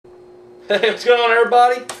Hey, what's going on,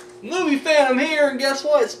 everybody? Movie Phantom here, and guess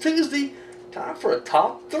what? It's Tuesday. Time for a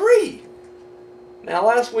top 3. Now,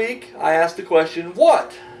 last week I asked the question,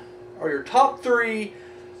 what are your top 3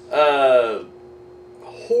 horror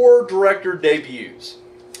director debuts?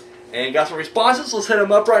 And got some responses. Let's hit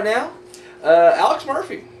them up right now. Alex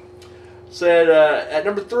Murphy said at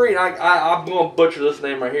number 3, and I'm going to butcher this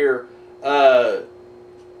name right here.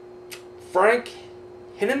 Frank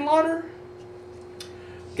Henenlotter?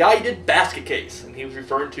 Guy did Basket Case, and he was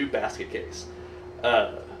referring to Basket Case,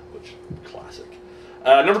 which classic.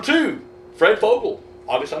 Number 2, Fred Fogel,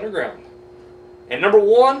 August Underground, and number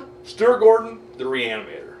 1, Stuart Gordon, The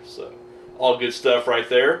Re-Animator. So, all good stuff right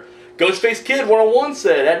there. Ghostface Kid 101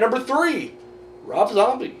 said at number 3, Rob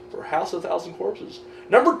Zombie for House of a Thousand Corpses.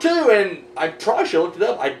 Number 2, and I probably should have looked it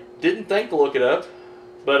up. I didn't think to look it up,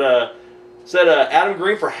 but said Adam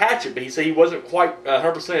Green for Hatchet, but he said he wasn't quite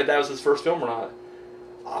 100% if that was his first film or not.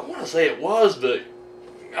 I want to say it was, but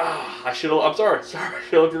I should have. I'm sorry, I should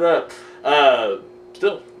have looked it up.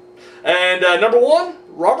 Still, and number 1,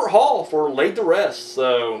 Robert Hall for Laid to Rest.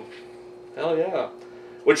 So, hell yeah.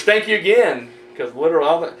 Which thank you again, because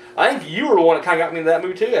literally, I think you were the one that kind of got me into that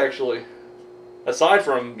movie too, actually. Aside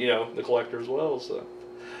from The Collector as well. So,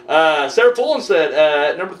 Sarah Pullen said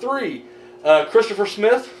at number 3, Christopher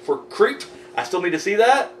Smith for Creep. I still need to see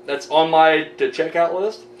that. That's on my to check out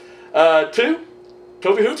list. 2.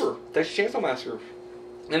 Toby Hooper, Texas Chainsaw Massacre.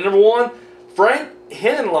 And number 1, Frank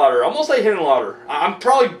Henenlotter. I'm going to say Henenlotter. I'm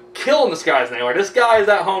probably killing this guy's name. Like, this guy is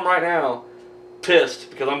at home right now, pissed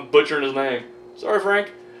because I'm butchering his name. Sorry, Frank.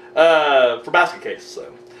 For Basket Case.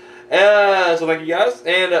 So thank you guys.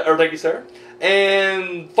 And or thank you, Sarah.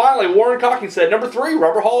 And finally, Warren Cocking said, number 3,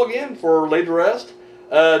 Robert Hall again for Laid to Rest.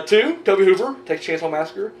 2, Toby Hooper, Texas Chainsaw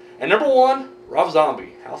Massacre. And number 1, Rob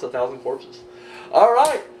Zombie, House of a Thousand Corpses.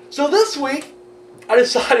 Alright, so this week, I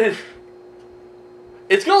decided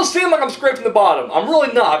it's going to seem like I'm scraping the bottom. I'm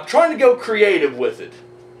really not. I'm trying to go creative with it.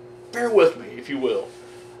 Bear with me, if you will.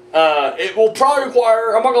 It will probably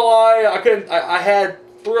require, I'm not going to lie, I had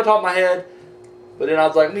 3 on top of my head, but then I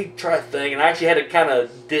was like, let me try a thing, and I actually had to kind of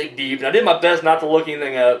dig deep, and I did my best not to look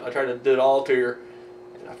anything up. I tried to do it all up here,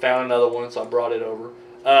 and I found another one, so I brought it over.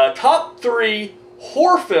 Top 3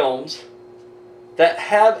 horror films that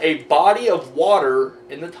have a body of water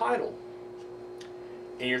in the title.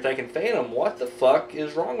 And you're thinking, Phantom, what the fuck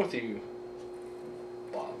is wrong with you?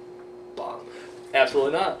 Bottom.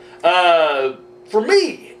 Absolutely not. For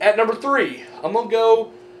me, at number 3, I'm going to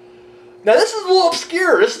go... Now, this is a little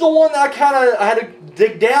obscure. This is the one that I had to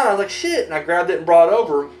dig down. I was like, shit. And I grabbed it and brought it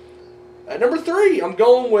over. At number 3, I'm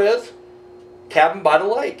going with Cabin by the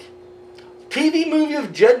Lake. TV movie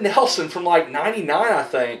of Judd Nelson from like 99, I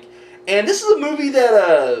think. And this is a movie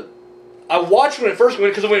that... I watched when it first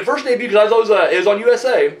went, because when it first debuted, because I was always, it was on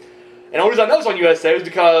USA, and the only reason I know it was on USA was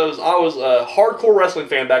because I was a hardcore wrestling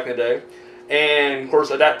fan back in the day, and of course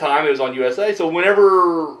at that time it was on USA. So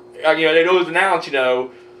whenever they'd always announce the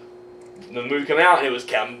movie coming out, and it was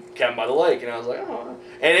Cabin by the Lake, and I was like, oh,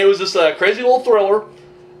 and it was this crazy little thriller.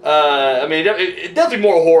 I mean, it definitely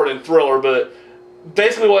more horror than thriller, but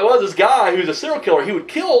basically what it was, this guy who's a serial killer, he would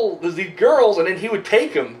kill these girls, and then he would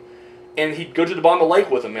take them. And he'd go to the bottom of the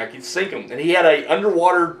lake with him, like he'd sink him. And he had a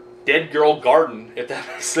underwater dead girl garden, if that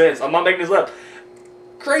makes sense. I'm not making this up.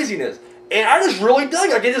 Craziness. And I just really dug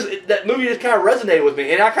it. Like that movie just kind of resonated with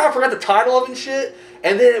me. And I kind of forgot the title of it and shit.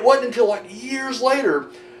 And then it wasn't until like years later,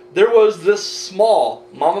 there was this small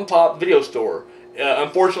mom and pop video store.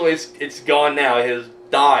 Unfortunately, it's gone now. It has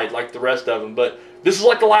died like the rest of them. But this is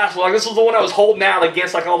like the last one. Like this was the one that was holding out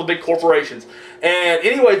against like all the big corporations. And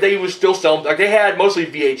anyway, they was still selling. Like they had mostly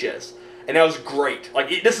VHS. And that was great.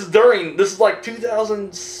 Like this is like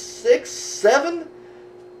 2006, 7,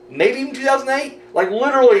 maybe even 2008. Like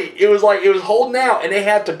literally, it was holding out, and they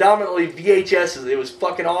had predominantly VHSs. It was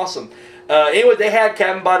fucking awesome. Anyway, they had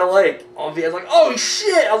Cabin by the Lake on VHS. I was like, oh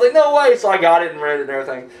shit! I was like, no way! So I got it and read it and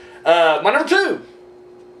everything. My number 2,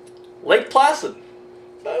 Lake Placid.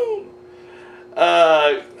 Boom.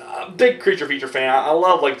 Big creature feature fan. I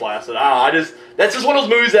love Lake Placid. That's just one of those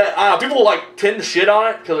movies that people like tend to shit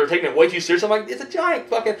on it because they're taking it way too serious. I'm like, it's a giant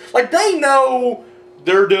fucking they know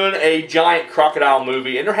they're doing a giant crocodile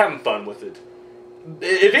movie and they're having fun with it.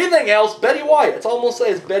 If anything else, Betty White. That's all I'm gonna say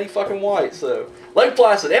is Betty fucking White. So Lake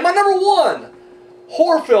Placid. And my number 1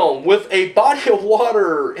 horror film with a body of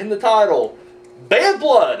water in the title, Bay of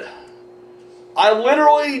Blood.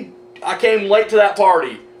 I came late to that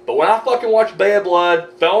party. But when I fucking watched Bay of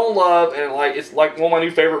Blood, fell in love, and like it's like one of my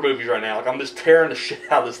new favorite movies right now. Like I'm just tearing the shit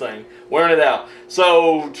out of this thing, wearing it out.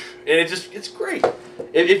 So, and it's great.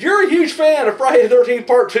 If you're a huge fan of Friday the 13th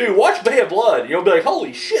Part 2, watch Bay of Blood. You'll be like,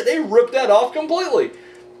 holy shit, they ripped that off completely.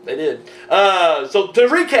 They did. So to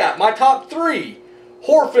recap, my top 3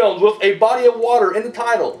 horror films with a body of water in the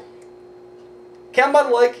title: Cabin by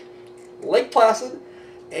the Lake, Lake Placid,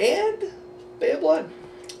 and Bay of Blood.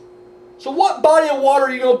 So what body of water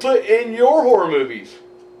are you going to put in your horror movies?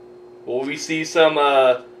 Will we see some,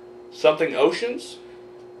 something oceans?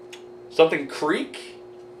 Something creek?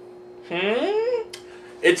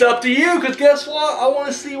 It's up to you, because guess what? I want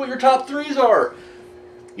to see what your top 3s are.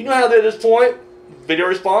 You know how to do at this point. Video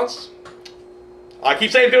response. I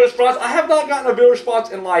keep saying video response. I have not gotten a video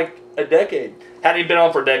response in like a decade. Hadn't even been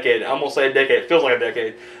on for a decade. I'm going to say a decade. It feels like a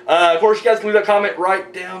decade. Of course, you guys can leave that comment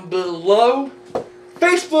right down below.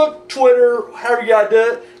 Facebook, Twitter, however you gotta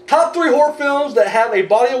do it. Top 3 horror films that have a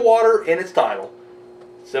body of water in its title.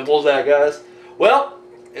 Simple as that, guys. Well,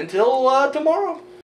 until tomorrow.